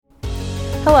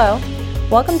Hello,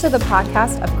 welcome to the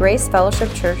podcast of Grace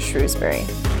Fellowship Church, Shrewsbury.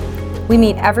 We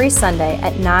meet every Sunday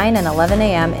at 9 and 11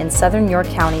 a.m. in Southern York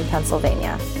County,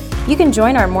 Pennsylvania. You can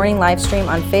join our morning live stream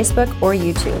on Facebook or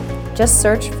YouTube. Just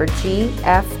search for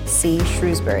GFC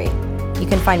Shrewsbury. You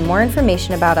can find more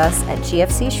information about us at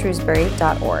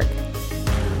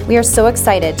gfcshrewsbury.org. We are so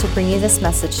excited to bring you this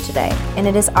message today, and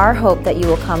it is our hope that you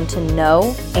will come to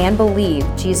know and believe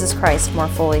Jesus Christ more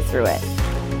fully through it.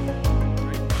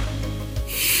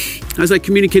 As I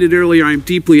communicated earlier, I'm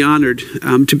deeply honored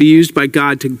to be used by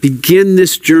God to begin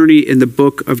this journey in the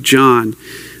book of John.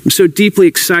 I'm so deeply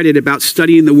excited about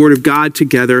studying the Word of God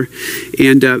together,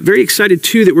 and very excited,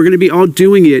 too, that we're going to be all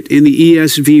doing it in the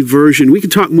ESV version. We can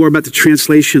talk more about the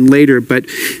translation later, but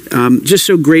just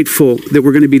so grateful that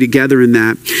we're going to be together in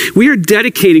that. We are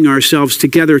dedicating ourselves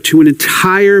together to an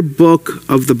entire book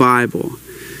of the Bible.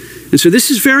 And so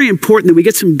this is very important that we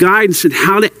get some guidance on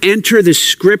how to enter the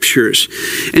Scriptures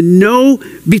and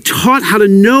be taught how to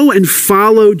know and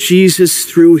follow Jesus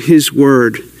through His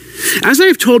Word. As I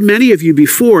have told many of you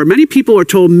before, many people are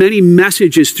told many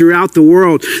messages throughout the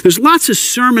world. There's lots of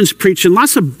sermons preached and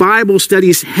lots of Bible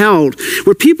studies held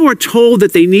where people are told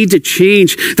that they need to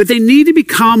change, that they need to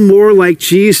become more like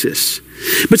Jesus.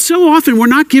 But so often we're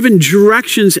not given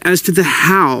directions as to the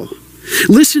how.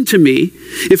 Listen to me.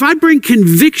 If I bring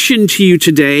conviction to you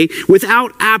today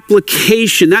without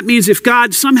application, that means if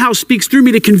God somehow speaks through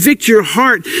me to convict your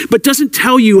heart but doesn't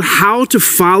tell you how to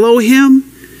follow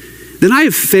Him, then I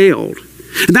have failed.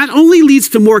 And that only leads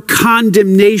to more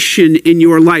condemnation in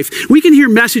your life. We can hear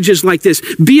messages like this: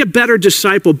 be a better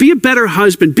disciple, be a better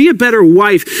husband, be a better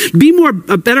wife,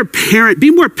 a better parent,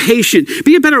 be more patient,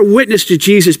 be a better witness to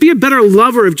Jesus, be a better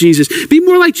lover of Jesus, be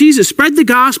more like Jesus, spread the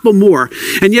gospel more.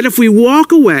 And yet if we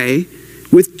walk away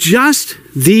with just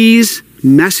these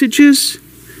messages,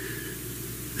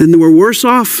 then we're worse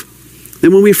off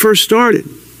than when we first started.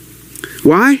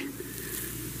 Why?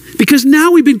 Because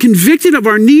now we've been convicted of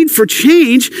our need for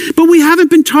change, but we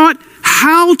haven't been taught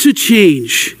how to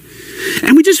change.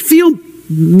 And we just feel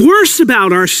worse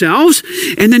about ourselves,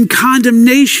 and then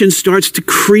condemnation starts to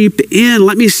creep in.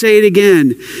 Let me say it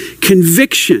again.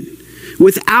 Conviction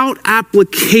without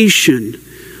application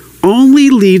only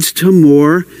leads to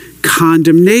more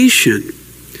condemnation.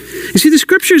 You see, the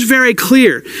Scripture is very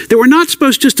clear that we're not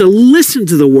supposed just to listen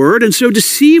to the Word and so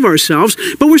deceive ourselves,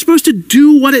 but we're supposed to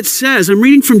do what it says. I'm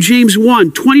reading from James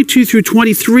 1, 22 through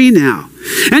 23 now.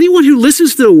 Anyone who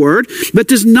listens to the Word but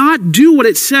does not do what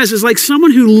it says is like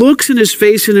someone who looks in his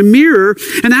face in a mirror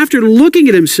and after looking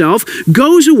at himself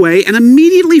goes away and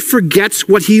immediately forgets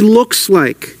what he looks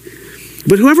like.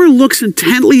 But whoever looks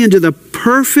intently into the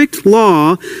perfect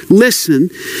law, listen,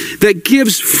 that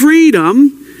gives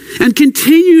freedom and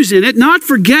continues in it, not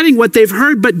forgetting what they've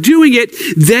heard, but doing it,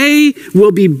 they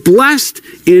will be blessed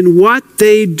in what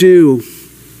they do.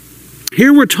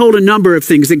 Here we're told a number of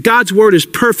things, that God's word is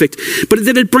perfect, but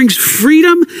that it brings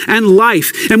freedom and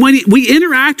life. And when we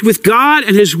interact with God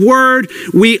and His word,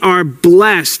 we are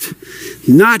blessed,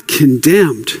 not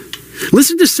condemned.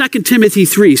 Listen to 2 Timothy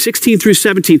 3, 16 through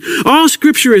 17. All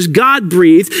Scripture is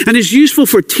God-breathed and is useful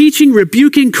for teaching,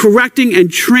 rebuking, correcting,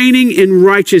 and training in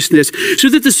righteousness, so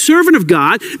that the servant of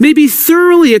God may be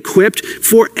thoroughly equipped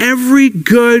for every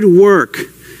good work.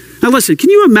 Now listen, can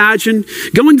you imagine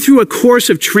going through a course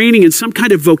of training in some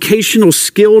kind of vocational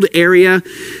skilled area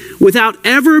without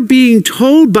ever being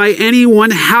told by anyone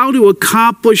how to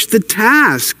accomplish the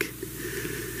task?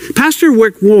 Pastor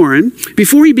Rick Warren,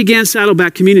 before he began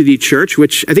Saddleback Community Church,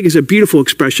 which I think is a beautiful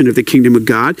expression of the kingdom of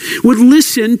God, would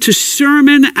listen to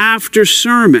sermon after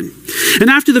sermon. And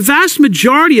after the vast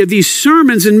majority of these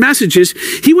sermons and messages,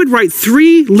 he would write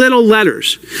 3 little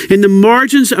letters in the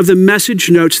margins of the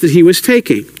message notes that he was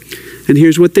taking. And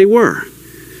here's what they were.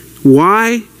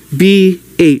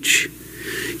 YBH.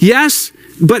 Yes,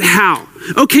 but how?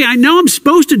 Okay, I know I'm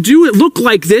supposed to look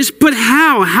like this, but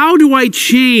how? How do I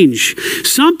change?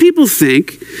 Some people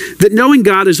think that knowing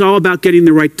God is all about getting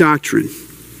the right doctrine.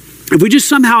 If we just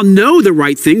somehow know the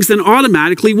right things, then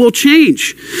automatically we'll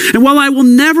change. And while I will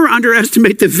never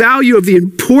underestimate the value of the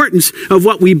importance of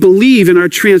what we believe in our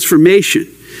transformation,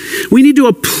 we need to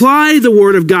apply the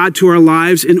Word of God to our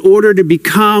lives in order to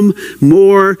become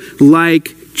more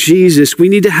like Jesus. We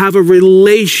need to have a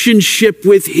relationship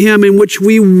with Him in which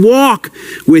we walk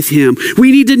with Him.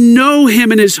 We need to know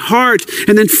Him in His heart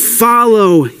and then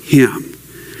follow Him.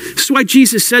 That's why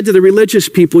Jesus said to the religious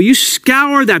people, you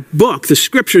scour that book, the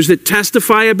Scriptures that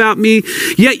testify about me,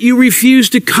 yet you refuse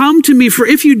to come to me, for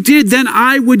if you did, then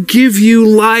I would give you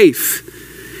life.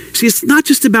 See, it's not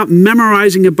just about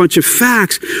memorizing a bunch of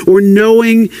facts or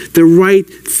knowing the right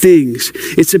things.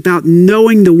 It's about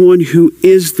knowing the one who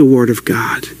is the Word of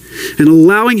God and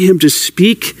allowing him to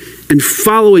speak and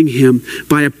following him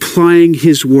by applying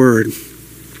his word.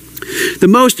 The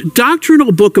most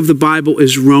doctrinal book of the Bible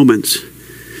is Romans.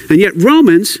 And yet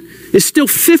Romans is still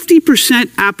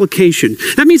 50% application.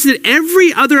 That means that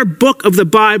every other book of the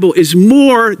Bible is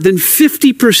more than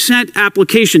 50%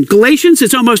 application. Galatians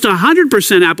is almost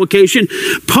 100% application.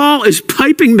 Paul is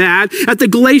piping mad at the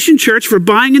Galatian church for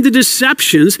buying into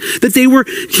deceptions that they were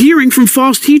hearing from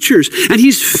false teachers. And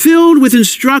he's filled with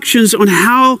instructions on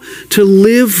how to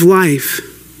live life.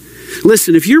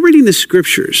 Listen, if you're reading the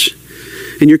scriptures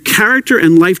and your character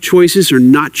and life choices are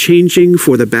not changing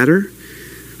for the better,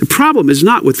 the problem is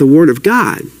not with the Word of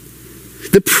God.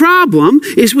 The problem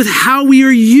is with how we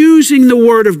are using the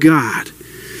Word of God.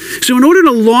 So in order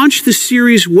to launch the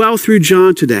series well through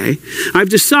John today, I've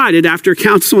decided, after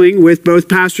counseling with both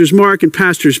Pastors Mark and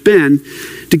Pastors Ben,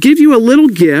 to give you a little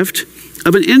gift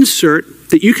of an insert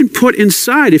that you can put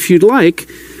inside, if you'd like,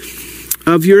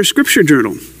 of your scripture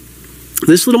journal.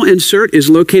 This little insert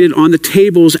is located on the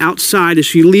tables outside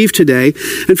as you leave today.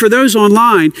 And for those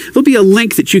online, there'll be a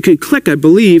link that you can click, I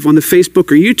believe, on the Facebook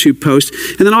or YouTube post.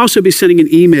 And then I'll also be sending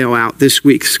an email out this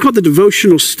week. It's called the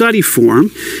Devotional Study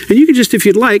Form. And you can just, if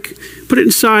you'd like, put it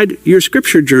inside your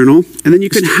scripture journal. And then you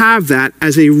can have that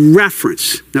as a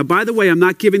reference. Now, by the way, I'm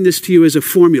not giving this to you as a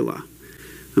formula.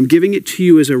 I'm giving it to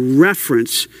you as a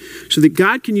reference so that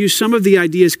God can use some of the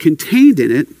ideas contained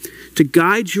in it to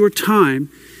guide your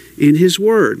time in his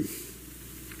word.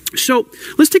 So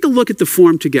let's take a look at the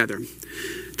form together.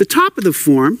 The top of the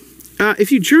form,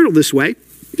 if you journal this way,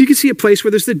 you can see a place where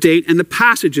there's the date and the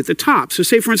passage at the top. So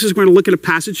say, for instance, we're going to look at a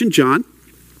passage in John.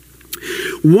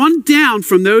 One down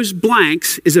from those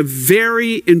blanks is a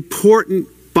very important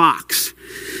box.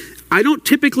 I don't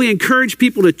typically encourage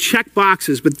people to check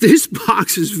boxes, but this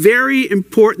box is very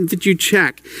important that you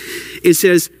check. It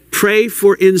says, pray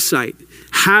for insight.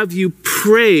 Have you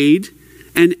prayed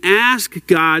and ask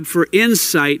God for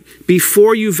insight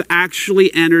before you've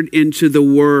actually entered into the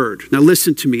Word? Now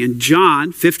listen to me. In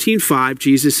John 15:5,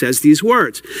 Jesus says these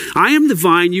words, I am the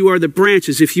vine, you are the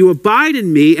branches. If you abide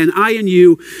in me and I in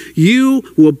you,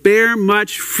 you will bear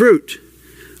much fruit.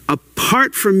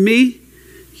 Apart from me,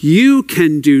 you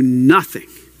can do nothing.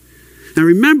 Now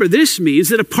remember, this means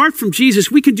that apart from Jesus,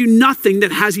 we can do nothing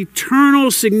that has eternal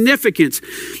significance.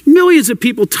 Millions of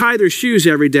people tie their shoes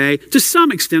every day, to some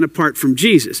extent apart from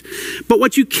Jesus. But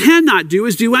what you cannot do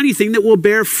is do anything that will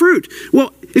bear fruit.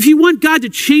 Well, if you want God to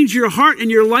change your heart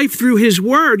and your life through his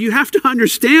word, you have to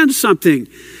understand something.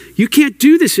 You can't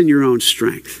do this in your own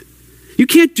strength. You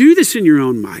can't do this in your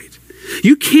own might.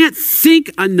 You can't think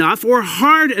enough or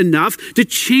hard enough to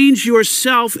change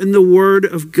yourself in the word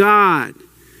of God.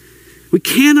 We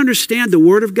can't understand the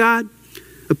Word of God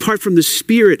apart from the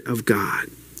Spirit of God.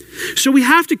 So we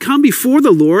have to come before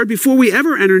the Lord before we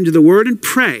ever enter into the Word and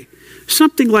pray.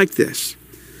 Something like this.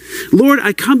 Lord,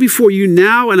 I come before you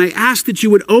now and I ask that you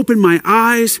would open my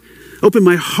eyes, open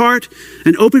my heart,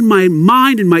 and open my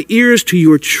mind and my ears to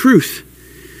your truth,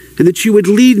 and that you would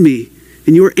lead me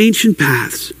in your ancient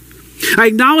paths. I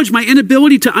acknowledge my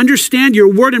inability to understand your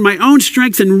word in my own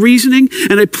strength and reasoning,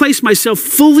 and I place myself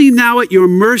fully now at your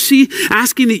mercy,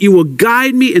 asking that you will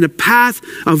guide me in a path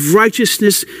of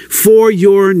righteousness for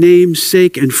your name's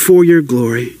sake and for your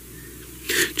glory.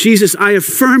 Jesus, I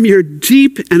affirm your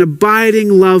deep and abiding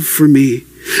love for me.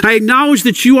 I acknowledge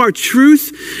that you are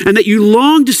truth and that you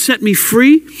long to set me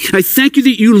free. I thank you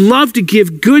that you love to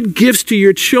give good gifts to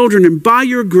your children, and by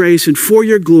your grace and for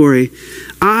your glory,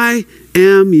 I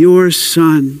am your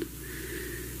son.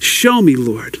 Show me,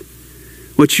 Lord,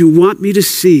 what you want me to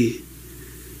see,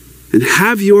 and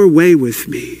have your way with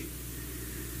me.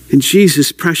 In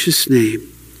Jesus' precious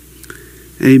name,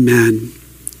 amen.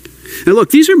 Now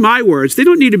look, these are my words. They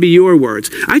don't need to be your words.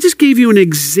 I just gave you an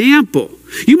example.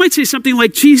 You might say something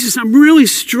like, Jesus, I'm really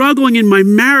struggling in my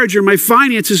marriage or my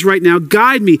finances right now.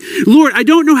 Guide me. Lord, I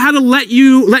don't know how to let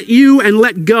you and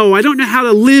let go. I don't know how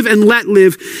to live and let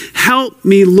live. Help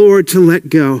me, Lord, to let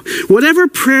go. Whatever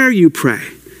prayer you pray,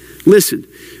 listen,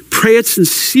 pray it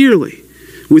sincerely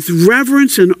with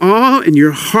reverence and awe in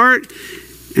your heart,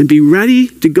 and be ready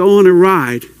to go on a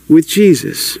ride with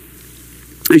Jesus.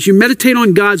 As you meditate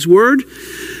on God's word,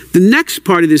 the next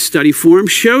part of this study form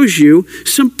shows you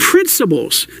some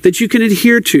principles that you can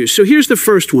adhere to. So here's the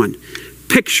first one.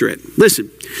 Picture it. Listen,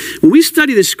 when we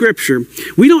study the scripture,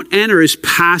 we don't enter as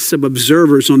passive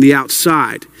observers on the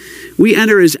outside. we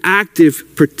enter as active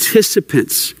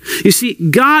participants. You see,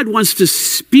 God wants to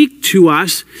speak to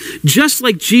us just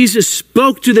like Jesus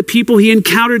spoke to the people he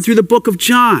encountered through the book of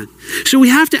John. So we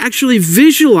have to actually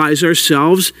visualize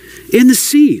ourselves in the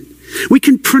scene. We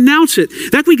can pronounce it.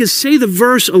 That we can say the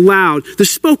verse aloud. The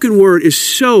spoken word is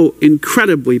so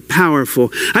incredibly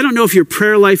powerful. I don't know if your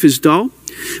prayer life is dull,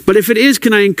 but if it is,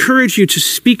 can I encourage you to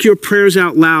speak your prayers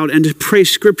out loud and to pray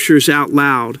scriptures out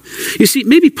loud? You see,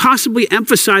 maybe possibly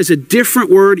emphasize a different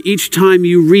word each time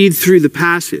you read through the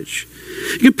passage.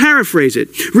 You can paraphrase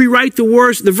it. Rewrite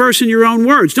the verse in your own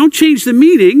words. Don't change the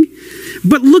meaning,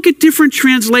 but look at different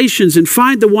translations and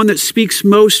find the one that speaks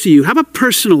most to you. How about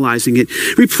personalizing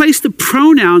it? Replace the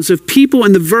pronouns of people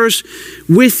in the verse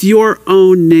with your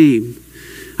own name.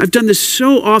 I've done this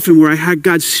so often where I had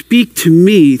God speak to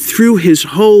me through his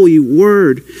holy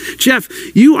word. Jeff,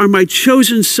 you are my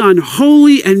chosen son,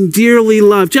 holy and dearly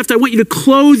loved. Jeff, I want you to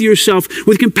clothe yourself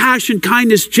with compassion,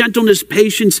 kindness, gentleness,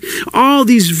 patience, all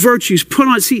these virtues. Put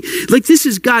on, see, like this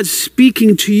is God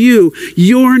speaking to you.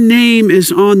 Your name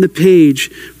is on the page.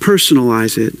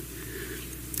 Personalize it.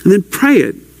 And then pray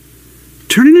it.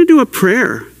 Turn it into a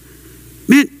prayer.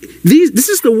 Man, this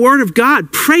is the word of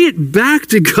God. Pray it back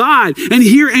to God and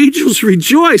hear angels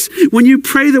rejoice when you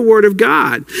pray the word of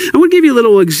God. I want to give you a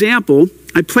little example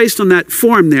I placed on that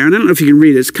form there, and I don't know if you can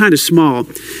read it. It's kind of small,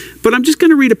 but I'm just going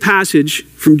to read a passage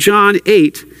from John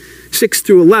 8, 6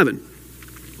 through 11.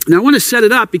 Now, I want to set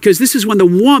it up because this is when the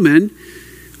woman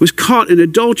was caught in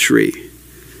adultery.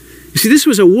 You see, this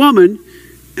was a woman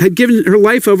had given her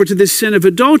life over to this sin of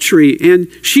adultery, and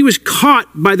she was caught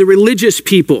by the religious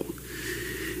people.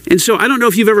 And so I don't know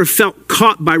if you've ever felt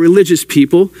caught by religious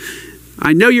people.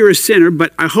 I know you're a sinner,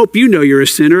 but I hope you know you're a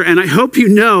sinner, and I hope you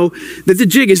know that the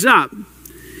jig is up.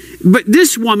 But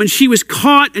this woman, she was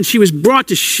caught and she was brought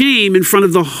to shame in front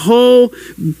of the whole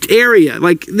area.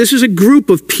 Like, this was a group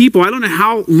of people. I don't know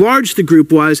how large the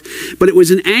group was, but it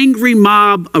was an angry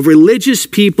mob of religious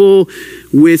people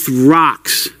with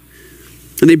rocks.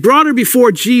 And they brought her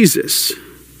before Jesus.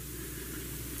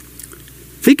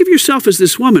 Think of yourself as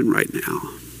this woman right now.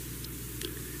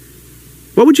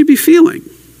 What would you be feeling?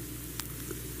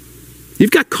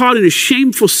 You've got caught in a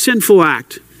shameful, sinful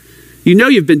act. You know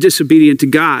you've been disobedient to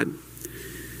God.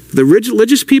 The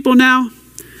religious people now,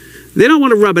 they don't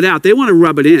want to rub it out. They want to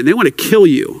rub it in. They want to kill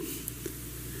you.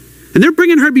 And they're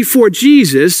bringing her before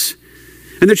Jesus,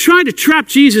 and they're trying to trap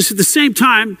Jesus at the same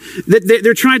time that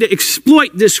they're trying to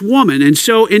exploit this woman. And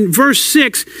so in verse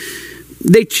 6,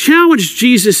 they challenged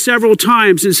Jesus several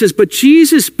times, and it says, but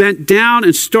Jesus bent down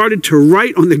and started to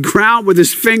write on the ground with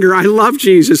his finger. I love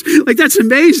Jesus. Like, that's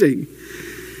amazing.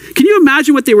 Can you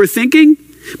imagine what they were thinking?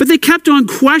 But they kept on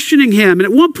questioning him. And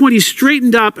at one point he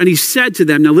straightened up and he said to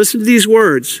them, now listen to these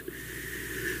words.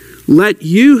 Let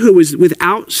you who is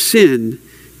without sin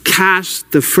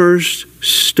cast the first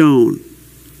stone.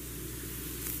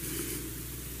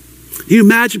 You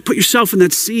imagine, put yourself in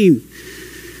that scene.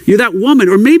 You're that woman,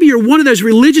 or maybe you're one of those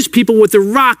religious people with the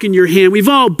rock in your hand. We've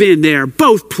all been there,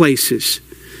 both places.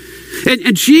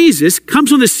 And Jesus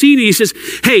comes on the scene and he says,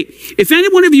 hey, if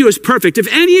any one of you is perfect, if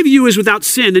any of you is without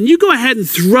sin, then you go ahead and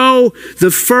throw the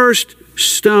first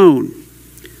stone.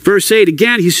 Verse 8,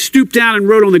 again, he stooped down and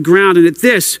wrote on the ground. And at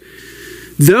this,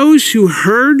 those who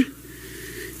heard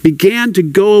began to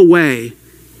go away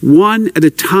one at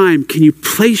a time. Can you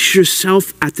place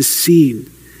yourself at the scene?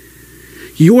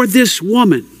 You're this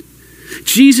woman.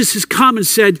 Jesus has come and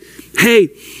said, hey,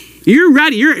 you're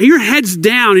ready. Your head's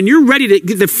down and you're ready to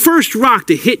get the first rock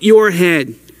to hit your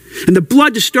head and the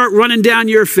blood to start running down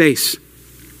your face.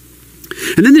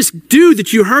 And then this dude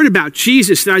that you heard about,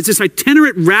 Jesus, this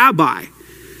itinerant rabbi,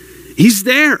 he's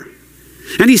there.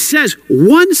 And he says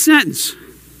one sentence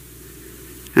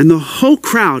and the whole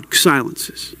crowd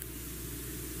silences.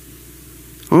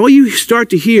 All you start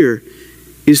to hear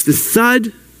is the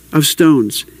thud of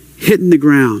stones hitting the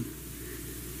ground.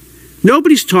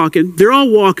 Nobody's talking. They're all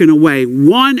walking away,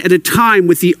 one at a time,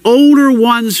 with the older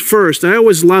ones first. I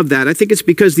always love that. I think it's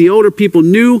because the older people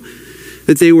knew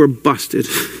that they were busted.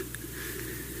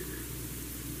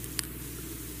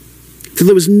 So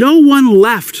there was no one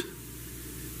left.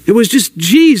 It was just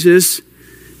Jesus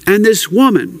and this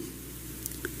woman.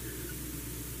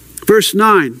 Verse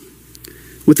 9,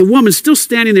 with the woman still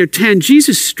standing there, 10,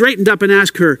 Jesus straightened up and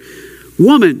asked her,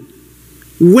 woman,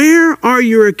 where are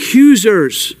your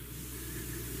accusers?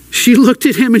 She looked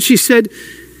at him and she said,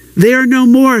 they are no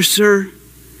more, sir.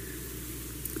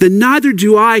 Then neither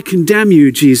do I condemn you,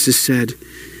 Jesus said.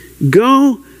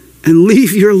 Go and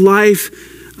leave your life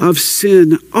of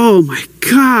sin. Oh my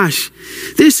gosh,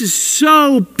 this is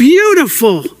so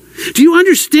beautiful. Do you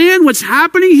understand what's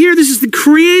happening here? This is the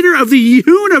creator of the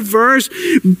universe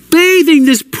bathing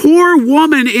this poor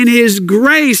woman in his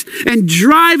grace and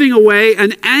driving away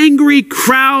an angry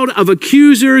crowd of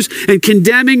accusers and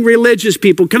condemning religious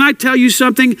people. Can I tell you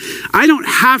something? I don't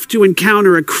have to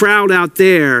encounter a crowd out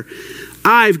there.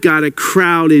 I've got a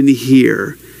crowd in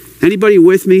here. Anybody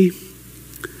with me?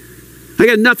 I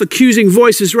got enough accusing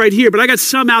voices right here, but I got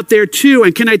some out there too.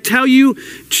 And can I tell you,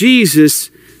 Jesus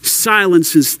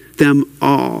silences them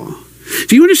all.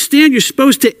 Do you understand you're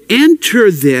supposed to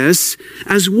enter this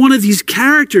as one of these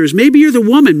characters? Maybe you're the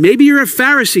woman. Maybe you're a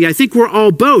Pharisee. I think we're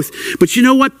all both. But you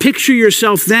know what? Picture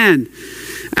yourself then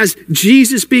as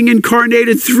Jesus being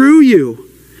incarnated through you.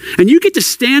 And you get to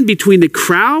stand between the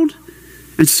crowd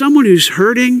and someone who's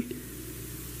hurting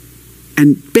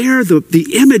and bear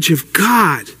the image of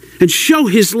God and show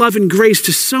his love and grace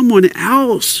to someone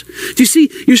else. Do you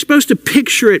see? You're supposed to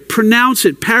picture it, pronounce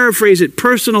it, paraphrase it,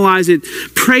 personalize it,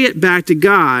 pray it back to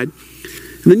God,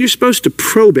 and then you're supposed to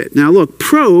probe it. Now look,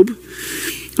 probe,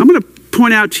 I'm going to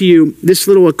point out to you this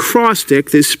little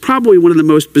acrostic. This is probably one of the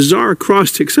most bizarre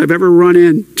acrostics I've ever run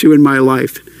into in my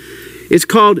life. It's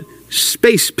called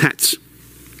Space Pets.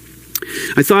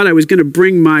 I thought I was going to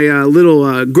bring my little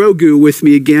Grogu with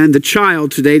me again, the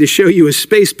child, today to show you a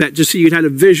space pet, just so you'd had a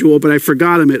visual, but I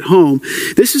forgot him at home.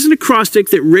 This is an acrostic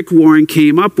that Rick Warren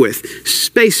came up with,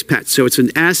 Space Pets. So it's an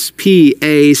S-P-A-C-E-P-E-T-S,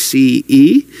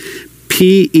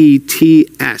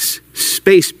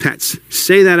 Space Pets.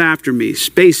 Say that after me,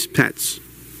 Space Pets.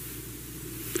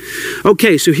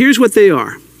 Okay, so here's what they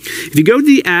are. If you go to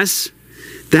the S,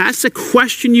 that's a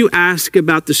question you ask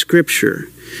about the scripture.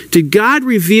 Did God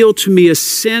reveal to me a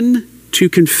sin to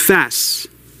confess?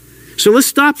 So let's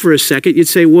stop for a second. You'd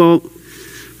say, well,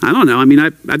 I don't know. I mean,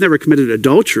 I've never committed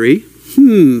adultery.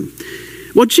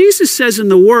 Well, Jesus says in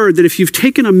the word that if you've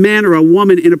taken a man or a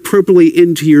woman inappropriately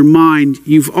into your mind,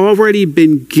 you've already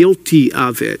been guilty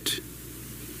of it.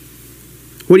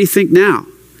 What do you think now?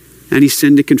 Any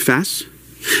sin to confess?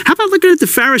 How about looking at the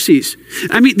Pharisees?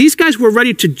 I mean, these guys were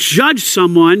ready to judge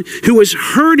someone who was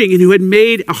hurting and who had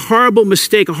made a horrible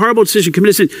mistake, a horrible decision,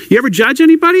 committed sin. You ever judge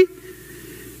anybody?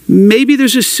 Maybe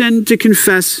there's a sin to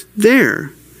confess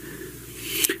there.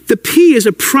 The P is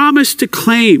a promise to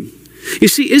claim. You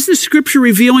see, is the scripture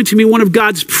revealing to me one of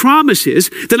God's promises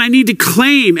that I need to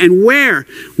claim and wear?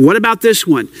 What about this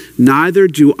one? Neither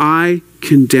do I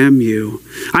condemn you.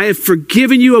 I have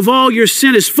forgiven you of all your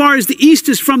sin. As far as the east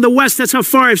is from the west, that's how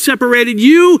far I've separated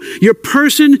you, your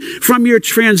person, from your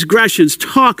transgressions.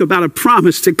 Talk about a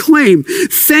promise to claim.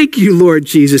 Thank you, Lord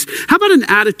Jesus. How about an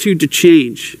attitude to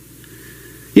change?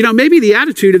 You know, maybe the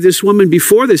attitude of this woman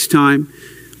before this time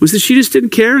was that she just didn't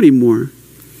care anymore.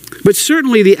 But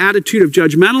certainly the attitude of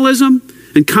judgmentalism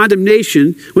and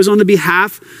condemnation was on the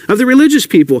behalf of the religious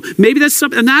people. Maybe that's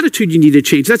an attitude you need to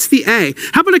change. That's the A.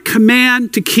 How about a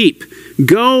command to keep?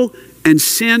 Go and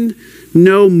sin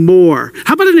no more.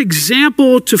 How about an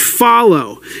example to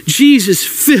follow? Jesus,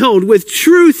 filled with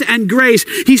truth and grace,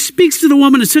 he speaks to the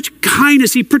woman in such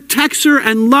kindness. He protects her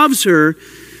and loves her,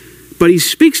 but he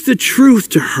speaks the truth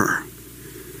to her.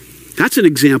 That's an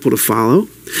example to follow.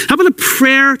 How about a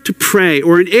prayer to pray,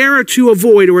 or an error to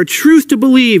avoid, or a truth to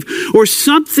believe, or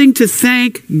something to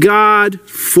thank God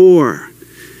for?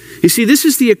 You see, this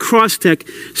is the acrostic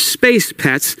Space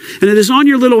Pets, and it is on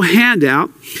your little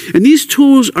handout. And these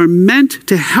tools are meant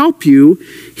to help you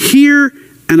hear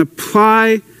and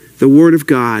apply the Word of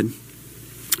God.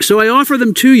 So I offer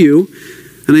them to you,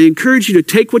 and I encourage you to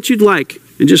take what you'd like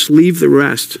and just leave the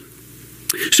rest.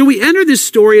 So we enter this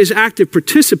story as active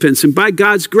participants, and by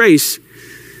God's grace,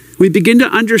 we begin to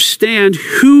understand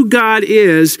who God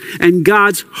is and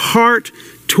God's heart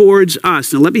towards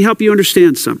us. Now, let me help you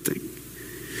understand something.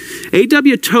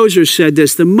 A.W. Tozer said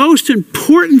this: the most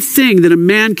important thing that a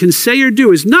man can say or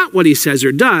do is not what he says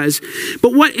or does,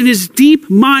 but what in his deep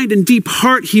mind and deep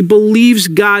heart he believes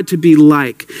God to be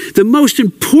like. The most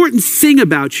important thing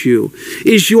about you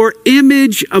is your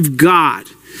image of God.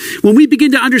 When we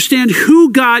begin to understand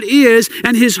who God is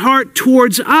and his heart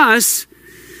towards us,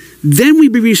 then we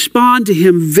respond to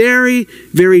him very,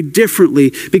 very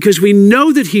differently, because we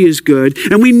know that he is good,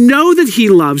 and we know that he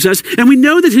loves us, and we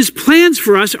know that his plans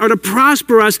for us are to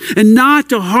prosper us and not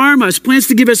to harm us, plans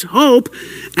to give us hope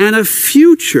and a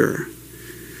future.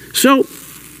 So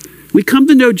we come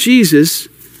to know Jesus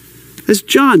as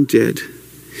John did.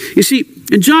 You see,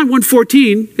 in John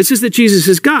 1:14, it says that Jesus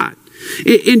is God.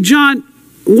 In John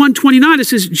 1:29, it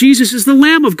says Jesus is the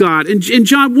Lamb of God. In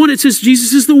John 1, it says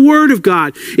Jesus is the Word of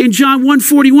God. In John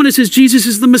 1:41, it says Jesus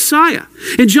is the Messiah.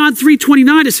 In John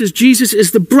 3:29, it says Jesus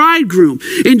is the bridegroom.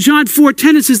 In John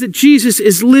 4:10, it says that Jesus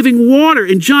is living water.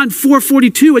 In John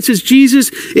 4:42, it says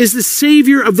Jesus is the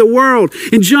Savior of the world.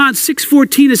 In John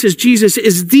 6:14, it says Jesus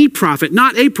is the prophet,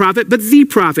 not a prophet, but the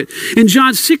prophet. In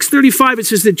John 6:35, it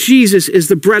says that Jesus is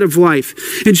the bread of life.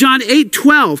 In John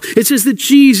 8:12, it says that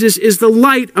Jesus is the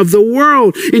light of the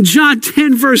world. In John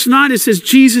 10, verse 9, it says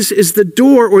Jesus is the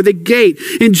door or the gate.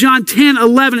 In John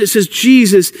 10:11, it says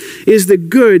Jesus is the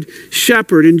good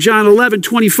shepherd. In John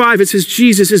 11:25, it says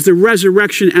Jesus is the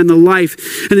resurrection and the life.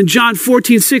 And in John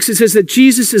 14:6, it says that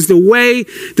Jesus is the way,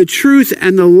 the truth,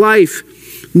 and the life.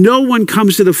 No one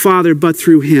comes to the Father but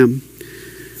through him.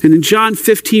 And in John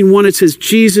 15:1, it says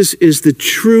Jesus is the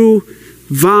true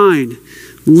vine.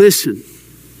 Listen,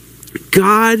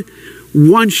 God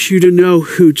wants you to know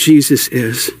who Jesus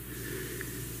is.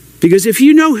 Because if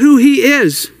you know who he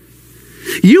is,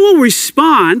 you will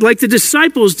respond like the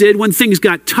disciples did when things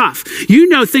got tough. You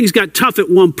know things got tough at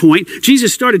one point.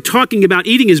 Jesus started talking about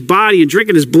eating his body and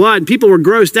drinking his blood, and people were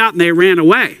grossed out and they ran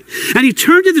away. And he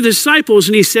turned to the disciples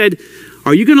and he said,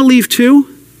 "Are you going to leave too?"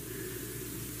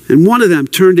 And one of them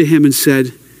turned to him and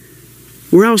said,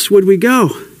 "Where else would we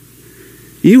go?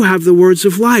 You have the words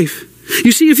of life."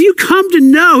 You see, if you come to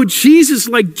know Jesus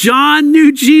like John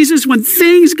knew Jesus, when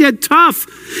things get tough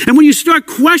and when you start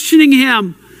questioning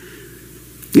him,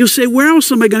 you'll say, "Where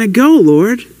else am I going to go,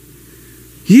 Lord?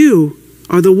 You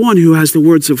are the one who has the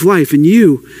words of life, and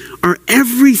you are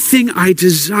everything I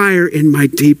desire in my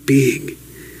deep being."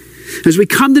 As we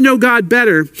come to know God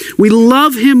better, we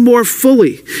love him more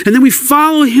fully, and then we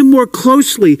follow him more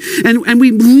closely, and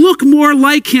we look more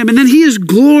like him, and then he is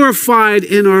glorified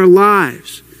in our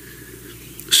lives.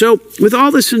 So with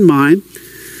all this in mind,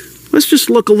 let's just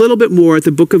look a little bit more at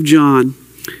the book of John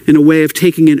in a way of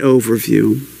taking an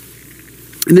overview.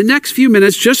 In the next few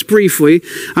minutes, just briefly,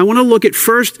 I want to look at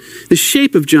first the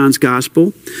shape of John's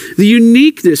gospel, the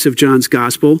uniqueness of John's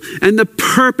gospel, and the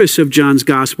purpose of John's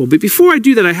gospel. But before I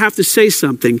do that, I have to say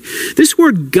something. This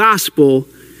word gospel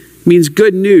means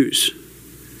good news.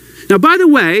 Now, by the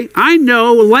way, I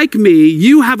know, like me,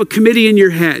 you have a committee in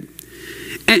your head.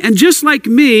 And just like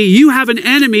me, you have an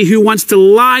enemy who wants to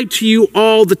lie to you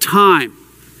all the time.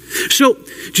 So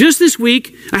just this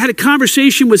week, I had a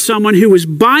conversation with someone who was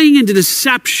buying into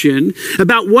deception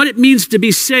about what it means to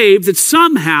be saved, that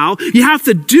somehow you have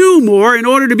to do more in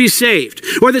order to be saved,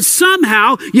 or that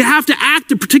somehow you have to act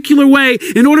a particular way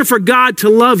in order for God to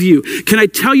love you. Can I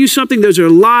tell you something? Those are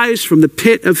lies from the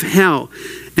pit of hell,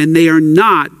 and they are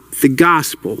not the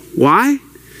gospel. Why?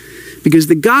 Because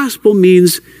the gospel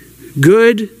means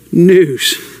good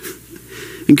news.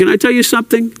 And can I tell you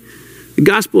something? The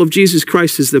gospel of Jesus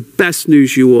Christ is the best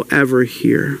news you will ever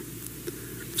hear.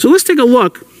 So let's take a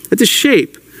look at the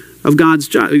shape of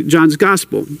John's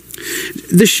gospel.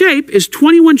 The shape is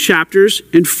 21 chapters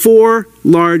and 4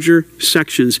 larger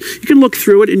sections. You can look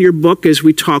through it in your book as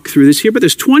we talk through this here, but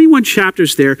there's 21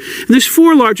 chapters there, and there's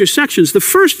 4 larger sections. The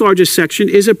first largest section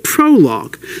is a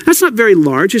prologue. That's not very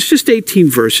large, it's just 18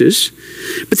 verses.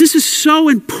 But this is so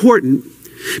important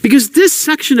because this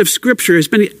section of Scripture has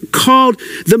been called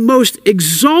the most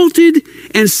exalted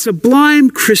and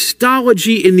sublime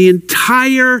Christology in the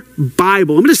entire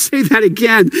Bible. I'm going to say that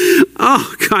again.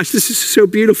 Oh gosh, this is so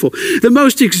beautiful. The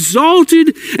most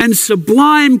exalted and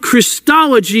sublime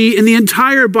Christology in the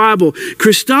entire Bible.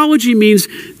 Christology means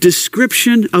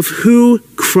description of who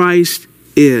Christ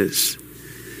is.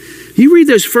 You read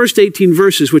those first 18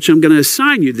 verses, which I'm going to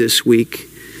assign you this week.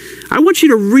 I want you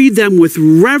to read them with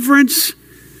reverence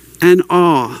and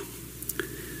awe,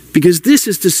 because this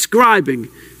is describing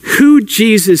who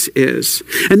Jesus is.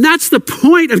 And that's the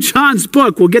point of John's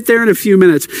book. We'll get there in a few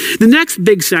minutes. The next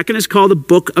big section is called the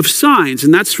Book of Signs,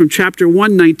 and that's from chapter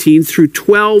 119 through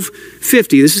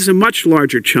 1250. This is a much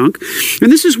larger chunk.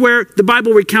 And this is where the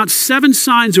Bible recounts 7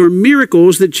 signs or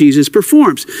miracles that Jesus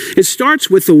performs. It starts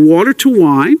with the water to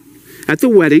wine at the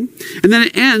wedding, and then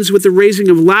it ends with the raising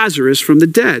of Lazarus from the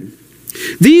dead.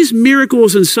 These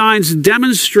miracles and signs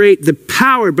demonstrate the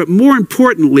power, but more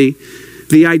importantly,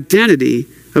 the identity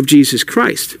of Jesus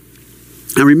Christ.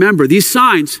 Now remember, these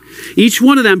signs, each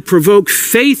one of them provoke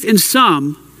faith in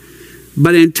some,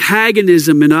 but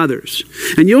antagonism in others.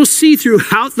 And you'll see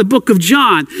throughout the book of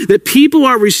John that people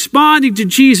are responding to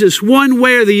Jesus one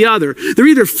way or the other. They're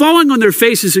either falling on their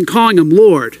faces and calling him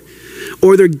Lord,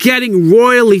 or they're getting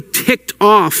royally ticked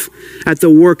off at the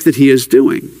work that he is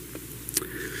doing.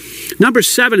 Number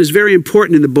 7 is very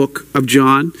important in the book of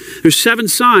John. There's 7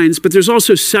 signs, but there's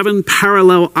also 7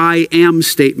 parallel I am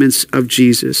statements of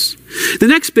Jesus. The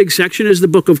next big section is the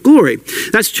book of glory.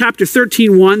 That's chapter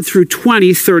 13, 1 through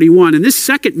 20, 31. And this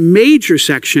second major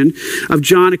section of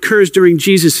John occurs during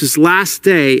Jesus' last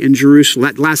day in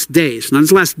Jerusalem. Last days, not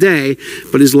his last day,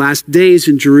 but his last days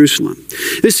in Jerusalem.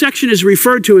 This section is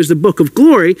referred to as the book of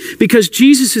glory because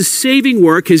Jesus' saving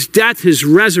work, his death, his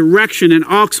resurrection, and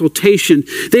exaltation,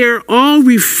 they are all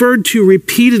referred to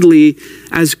repeatedly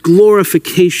as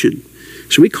glorification.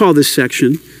 So we call this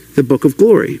section the book of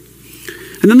glory.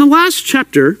 And then the last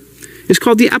chapter is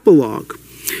called the epilogue.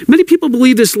 Many people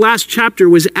believe this last chapter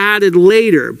was added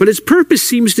later, but its purpose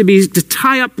seems to be to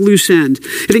tie up loose ends.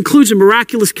 It includes a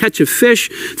miraculous catch of fish,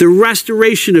 the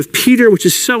restoration of Peter, which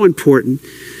is so important.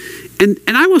 And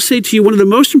I will say to you, one of the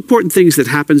most important things that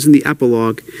happens in the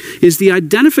epilogue is the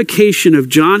identification of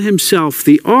John himself,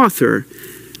 the author,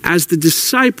 as the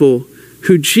disciple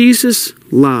who Jesus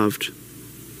loved.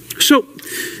 So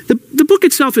the book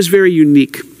itself is very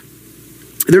unique.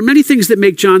 There are many things that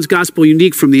make John's gospel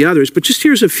unique from the others, but just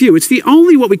here's a few. It's the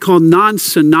only what we call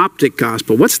non-synoptic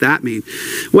gospel. What's that mean?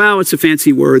 Well, it's a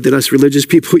fancy word that us religious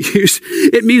people use.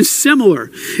 It means similar.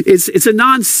 It's a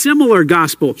non-similar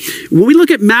gospel. When we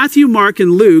look at Matthew, Mark,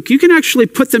 and Luke, you can actually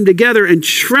put them together and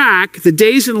track the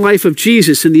days in the life of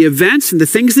Jesus and the events and the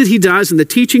things that he does and the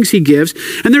teachings he gives.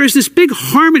 And there is this big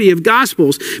harmony of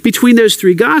gospels between those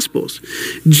three gospels.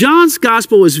 John's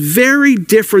gospel is very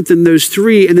different than those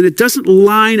three, and then it doesn't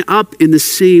line up in the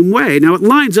same way. Now, it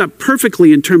lines up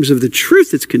perfectly in terms of the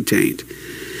truth that's contained,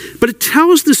 but it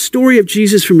tells the story of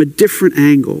Jesus from a different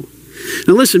angle.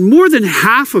 Now, listen, more than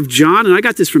half of John, and I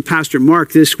got this from Pastor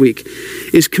Mark this week,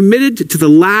 is committed to the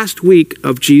last week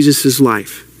of Jesus'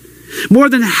 life. More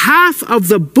than half of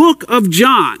the book of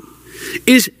John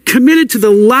is committed to the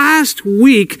last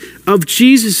week of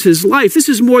Jesus' life. This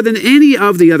is more than any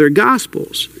of the other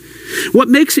gospels. What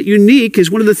makes it unique is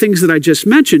one of the things that I just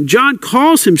mentioned. John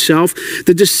calls himself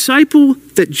the disciple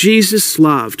that Jesus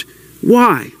loved.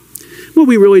 Why? Well,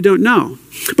 we really don't know.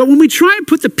 But when we try and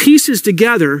put the pieces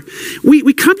together,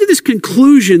 we come to this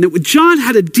conclusion that John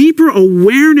had a deeper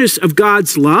awareness of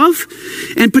God's love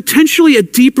and potentially a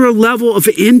deeper level of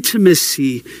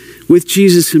intimacy with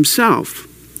Jesus himself.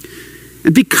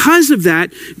 And because of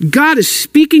that, God is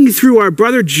speaking through our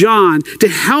brother John to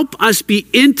help us be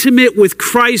intimate with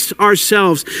Christ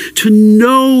ourselves, to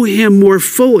know him more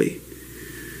fully.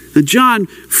 Now, John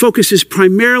focuses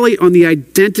primarily on the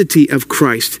identity of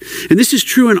Christ. And this is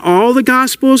true in all the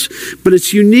Gospels, but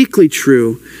it's uniquely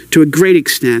true to a great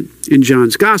extent in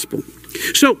John's Gospel.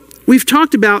 So we've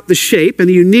talked about the shape and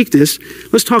the uniqueness.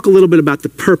 Let's talk a little bit about the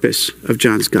purpose of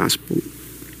John's Gospel.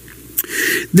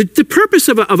 The purpose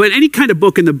of any kind of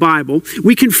book in the Bible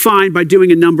we can find by doing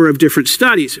a number of different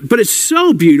studies. But it's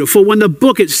so beautiful when the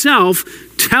book itself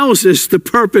tells us the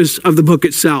purpose of the book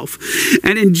itself.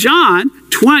 And in John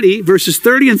 20, verses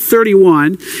 30 and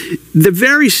 31, the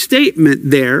very statement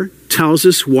there tells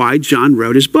us why John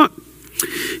wrote his book.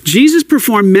 Jesus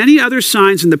performed many other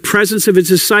signs in the presence of his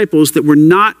disciples that were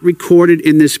not recorded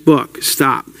in this book.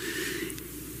 Stop.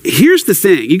 Here's the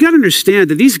thing. You got to understand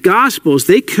that these Gospels,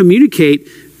 they communicate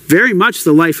very much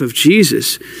the life of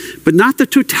Jesus, but not the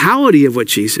totality of what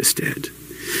Jesus did.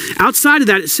 Outside of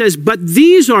that, it says, but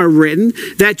these are written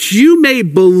that you may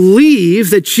believe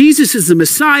that Jesus is the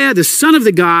Messiah, the Son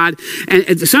of God,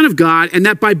 and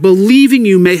that by believing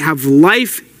you may have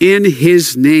life in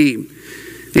his name.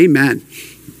 Amen.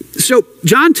 So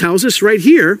John tells us right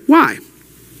here why.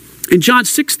 In John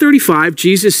 6:35,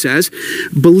 Jesus says,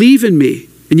 believe in me,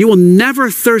 and you will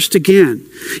never thirst again.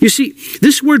 You see,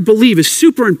 this word believe is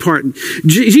super important.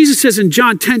 Jesus says in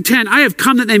John 10:10, I have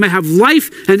come that they may have life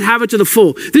and have it to the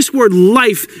full. This word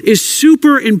life is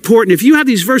super important. If you have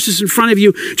these verses in front of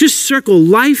you, just circle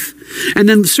life and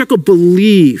then circle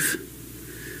believe.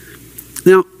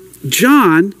 Now,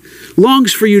 John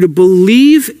longs for you to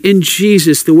believe in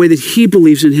Jesus the way that he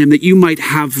believes in him, that you might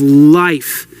have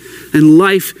life and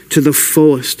life to the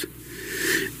fullest.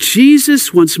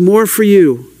 Jesus wants more for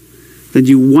you than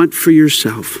you want for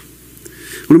yourself.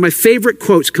 One of my favorite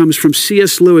quotes comes from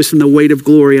C.S. Lewis in The Weight of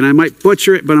Glory, and I might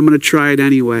butcher it, but I'm going to try it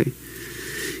anyway.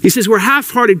 He says, we're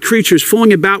half-hearted creatures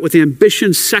fooling about with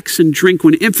ambition, sex, and drink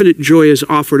when infinite joy is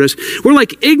offered us. We're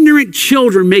like ignorant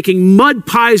children making mud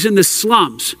pies in the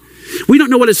slums. We don't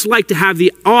know what it's like to have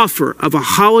the offer of a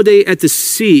holiday at the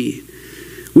sea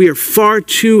We are far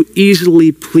too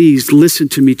easily pleased. Listen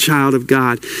to me, child of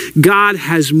God. God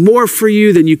has more for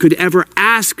you than you could ever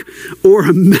ask or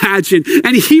imagine.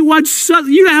 And he wants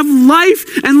you to have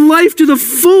life and life to the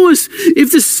fullest.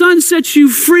 If the Son sets you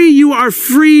free, you are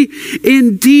free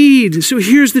indeed. So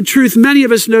here's the truth. Many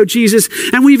of us know Jesus,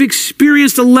 and we've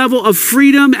experienced a level of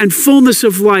freedom and fullness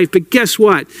of life. But guess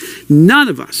what? None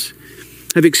of us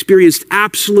have experienced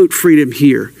absolute freedom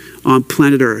here on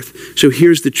planet Earth. So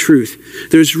here's the truth.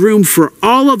 There's room for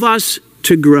all of us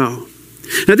to grow.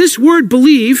 Now, this word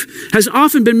believe has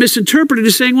often been misinterpreted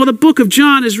as saying, well, the book of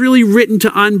John is really written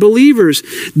to unbelievers.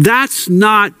 That's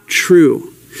not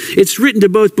true. It's written to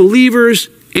both believers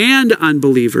and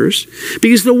unbelievers,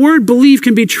 because the word believe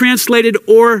can be translated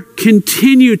or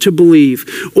continue to believe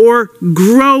or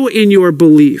grow in your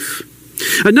belief.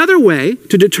 Another way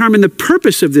to determine the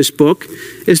purpose of this book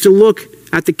is to look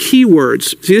at the key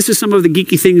words. See, this is some of the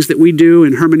geeky things that we do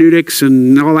in hermeneutics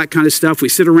and all that kind of stuff. We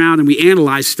sit around and we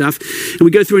analyze stuff, and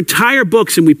we go through entire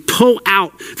books and we pull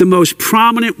out the most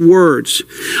prominent words.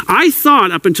 I thought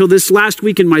up until this last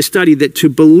week in my study that to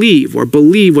believe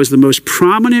was the most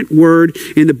prominent word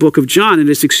in the book of John, and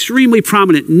it's extremely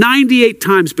prominent 98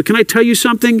 times. But can I tell you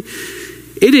something?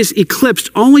 It is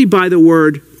eclipsed only by the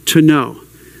word to know.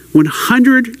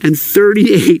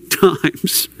 138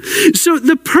 times. So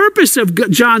the purpose of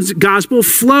John's gospel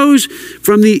flows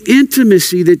from the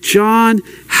intimacy that John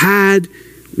had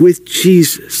with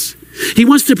Jesus. He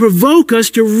wants to provoke us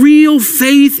to real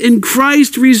faith in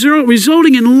Christ,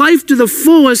 resulting in life to the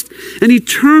fullest and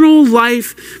eternal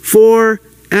life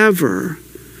forever.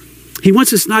 He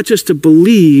wants us not just to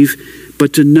believe,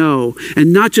 but to know.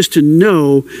 And not just to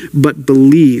know, but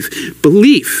believe.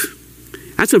 Belief.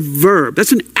 That's a verb.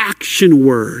 That's an action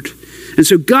word. And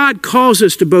so God calls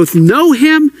us to both know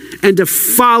him and to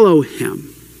follow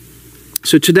him.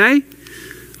 So today,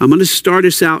 I'm going to start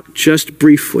us out just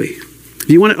briefly. If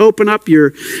you want to open up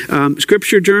your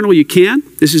scripture journal, you can.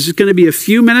 This is going to be a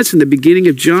few minutes in the beginning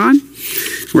of John.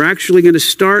 We're actually going to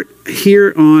start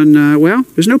here on,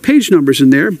 there's no page numbers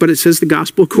in there, but it says the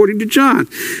gospel according to John.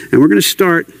 And we're going to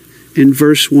start in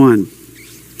verse 1.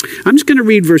 I'm just going to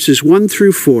read verses 1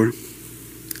 through 4.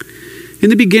 In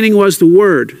the beginning was the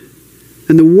Word,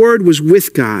 and the Word was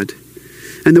with God,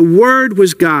 and the Word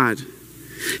was God.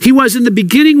 He was in the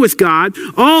beginning with God.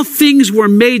 All things were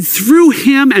made through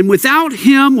him, and without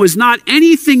him was not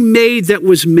anything made that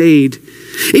was made.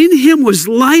 In him was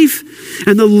life,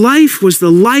 and the life was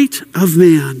the light of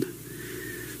man.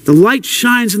 The light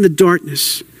shines in the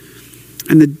darkness,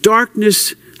 and the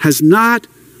darkness has not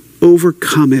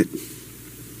overcome it.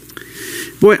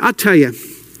 Boy, I'll tell you,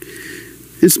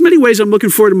 in so many ways, I'm looking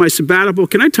forward to my sabbatical.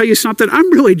 Can I tell you something?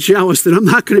 I'm really jealous that I'm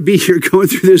not going to be here going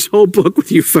through this whole book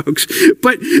with you folks.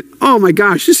 But, oh my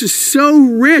gosh, this is so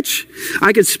rich.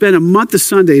 I could spend a month of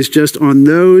Sundays just on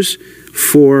those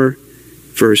 4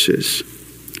 verses.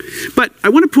 But I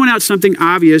want to point out something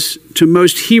obvious to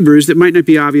most Hebrews that might not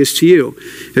be obvious to you.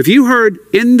 If you heard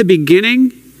in the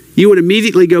beginning, you would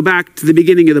immediately go back to the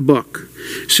beginning of the book.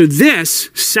 So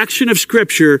this section of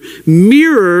Scripture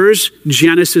mirrors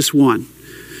Genesis 1.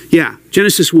 Yeah,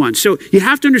 Genesis 1. So you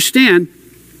have to understand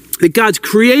that God's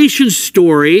creation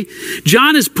story,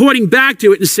 John is pointing back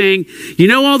to it and saying, you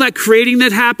know all that creating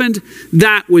that happened?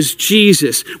 That was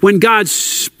Jesus. When God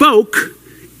spoke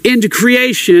into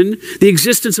creation, the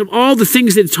existence of all the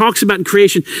things that it talks about in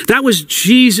creation, that was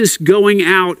Jesus going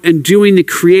out and doing the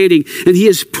creating. And he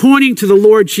is pointing to the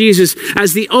Lord Jesus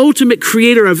as the ultimate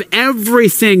creator of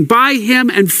everything. By him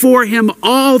and for him,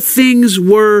 all things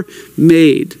were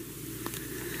made.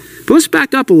 But let's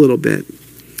back up a little bit.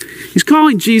 He's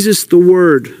calling Jesus the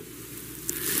Word.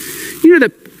 You know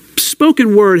that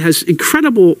spoken word has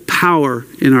incredible power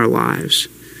in our lives.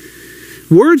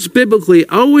 Words biblically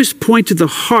always point to the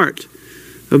heart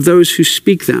of those who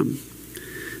speak them.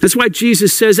 That's why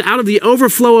Jesus says, out of the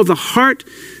overflow of the heart,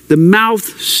 the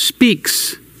mouth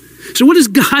speaks. So what is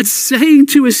God saying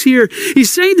to us here?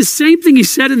 He's saying the same thing he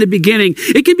said in the beginning.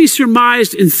 It can be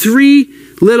surmised in 3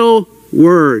 little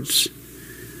words.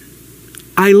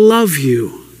 I love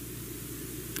you.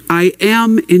 I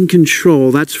am in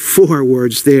control. That's 4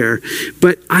 words there.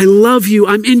 But I love you.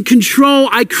 I'm in control.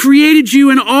 I created you,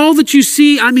 and all that you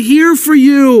see, I'm here for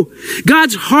you.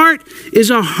 God's heart is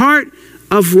a heart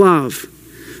of love.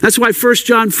 That's why 1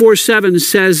 John 4:7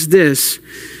 says this,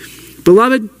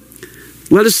 Beloved,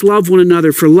 let us love one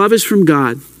another, for love is from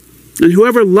God. And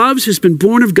whoever loves has been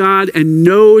born of God and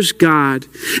knows God.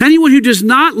 Anyone who does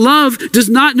not love does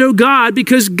not know God,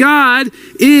 because God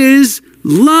is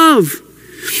love.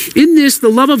 In this, the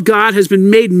love of God has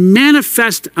been made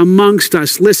manifest amongst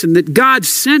us. Listen, that God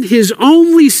sent his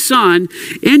only Son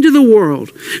into the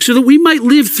world so that we might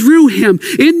live through him.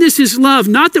 In this is love,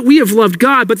 not that we have loved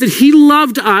God, but that he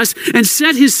loved us and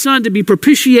sent his Son to be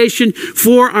propitiation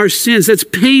for our sins. That's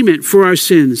payment for our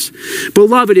sins.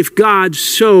 Beloved, if God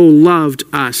so loved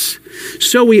us,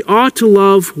 so we ought to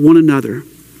love one another.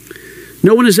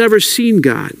 No one has ever seen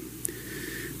God.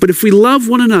 But if we love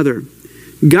one another,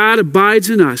 God abides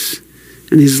in us,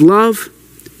 and his love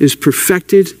is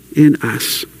perfected in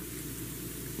us.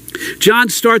 John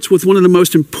starts with one of the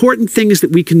most important things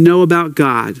that we can know about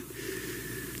God,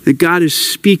 that God is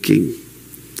speaking.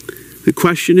 The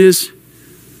question is,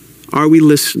 are we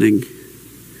listening?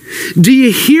 Do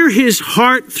you hear his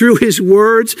heart through his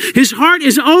words? His heart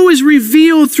is always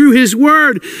revealed through his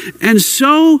word, and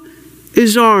so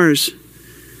is ours.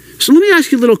 So let me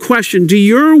ask you a little question. Do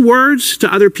your words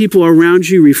to other people around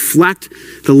you reflect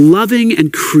the loving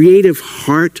and creative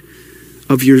heart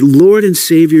of your Lord and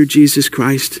Savior, Jesus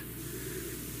Christ?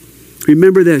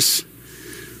 Remember this: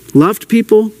 loved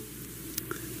people,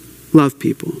 love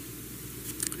people.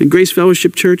 In Grace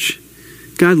Fellowship Church,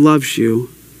 God loves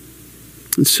you,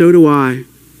 and so do I.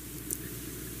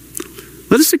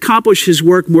 Let us accomplish his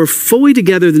work more fully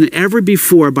together than ever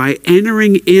before by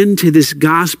entering into this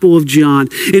Gospel of John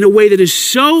in a way that is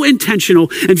so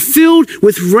intentional and filled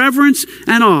with reverence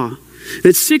and awe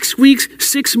that 6 weeks,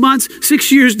 6 months, 6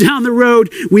 years down the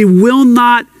road, we will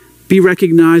not be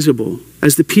recognizable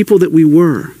as the people that we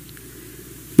were.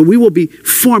 But we will be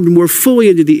formed more fully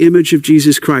into the image of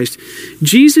Jesus Christ.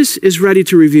 Jesus is ready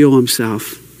to reveal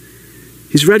himself.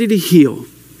 He's ready to heal.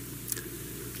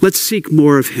 Let's seek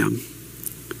more of him.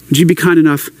 Would you be kind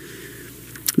enough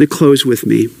to close with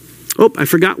me? Oh, I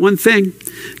forgot one thing.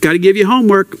 Got to give you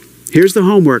homework. Here's the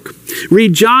homework.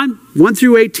 Read John 1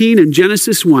 through 18 and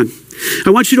Genesis 1. I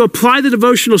want you to apply the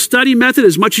devotional study method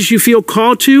as much as you feel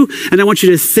called to, and I want you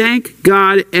to thank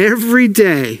God every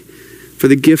day for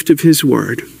the gift of his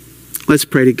word. Let's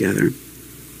pray together.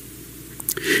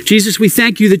 Jesus, we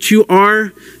thank you that you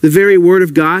are the very word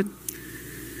of God,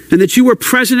 and that you were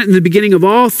present in the beginning of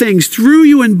all things. Through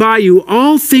you and by you,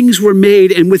 all things were made,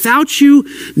 and without you,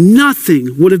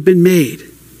 nothing would have been made.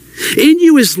 In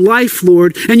you is life,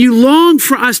 Lord, and you long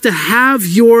for us to have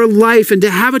your life and to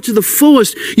have it to the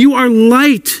fullest. You are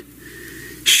light.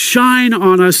 Shine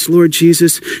on us, Lord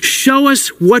Jesus. Show us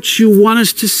what you want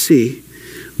us to see.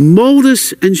 Mold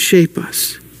us and shape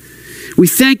us. We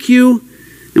thank you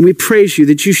and we praise you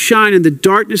that you shine in the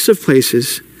darkness of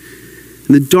places,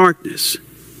 and the darkness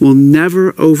will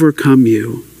never overcome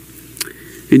you.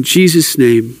 In Jesus'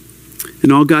 name,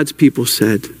 and all God's people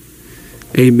said,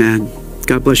 amen.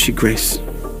 God bless you, Grace.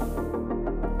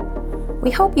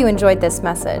 We hope you enjoyed this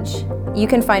message. You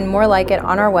can find more like it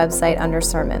on our website under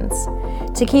sermons.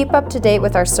 To keep up to date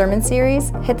with our sermon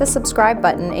series, hit the subscribe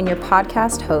button in your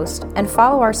podcast host and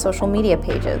follow our social media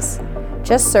pages.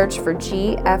 Just search for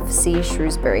GFC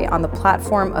Shrewsbury on the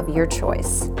platform of your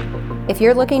choice. If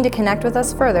you're looking to connect with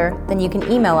us further, then you can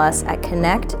email us at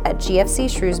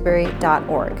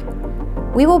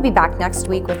connect@gfcshrewsbury.org. We will be back next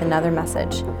week with another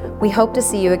message. We hope to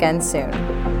see you again soon.